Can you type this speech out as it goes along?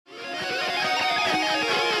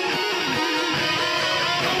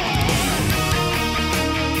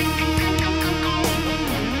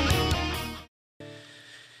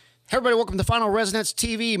Hey everybody, welcome to Final Resonance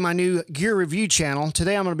TV, my new gear review channel.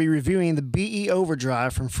 Today I'm going to be reviewing the BE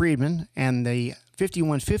Overdrive from Friedman and the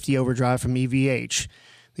 5150 Overdrive from EVH.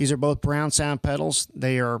 These are both brown sound pedals.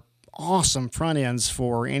 They are awesome front ends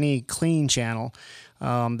for any clean channel.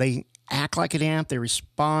 They act like an amp, they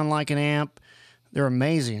respond like an amp. They're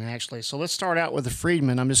amazing actually. So let's start out with the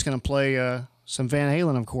Friedman. I'm just going to play some Van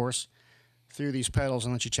Halen, of course, through these pedals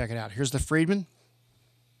and let you check it out. Here's the Friedman.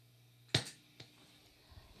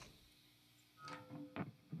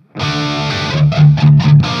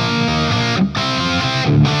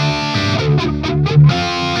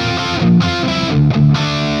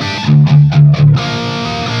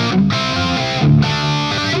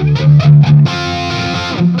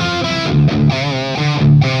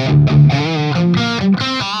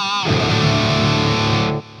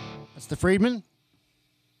 That's the Friedman.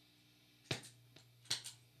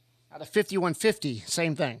 Now the 5150,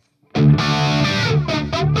 same thing.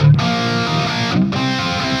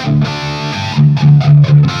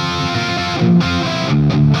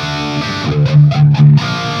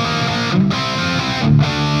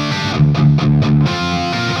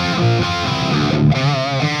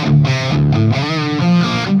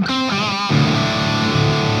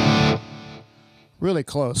 Really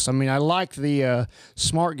close. I mean, I like the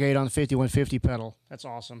smart gate on the 5150 pedal. That's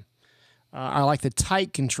awesome. I like the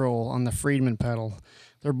tight control on the Friedman pedal.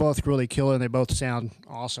 They're both really killer, and they both sound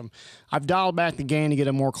awesome. I've dialed back the gain to get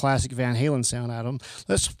a more classic Van Halen sound out of them.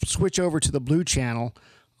 Let's switch over to the blue channel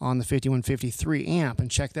on the 5153 amp and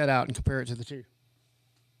check that out and compare it to the two.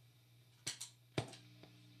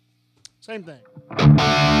 Same thing.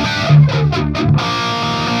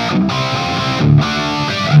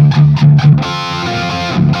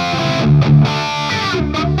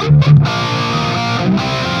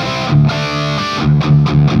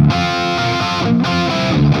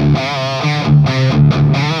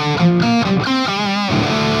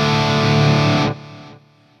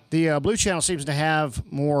 The blue channel seems to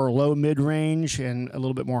have more low mid-range and a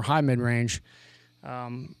little bit more high mid-range.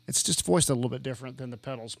 It's just voiced a little bit different than the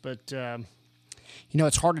pedals, but you know,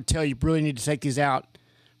 it's hard to tell. You really need to take these out,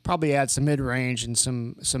 probably add some mid-range and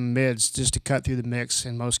some mids just to cut through the mix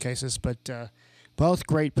in most cases. But both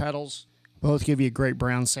great pedals, both give you a great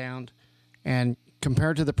brown sound, and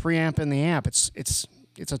compared to the preamp and the amp, it's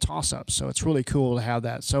a toss-up. So it's really cool to have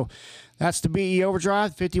that. So that's the BE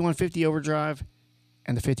Overdrive, 5150 Overdrive,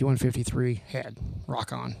 and the 5153 head.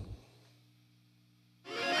 Rock on.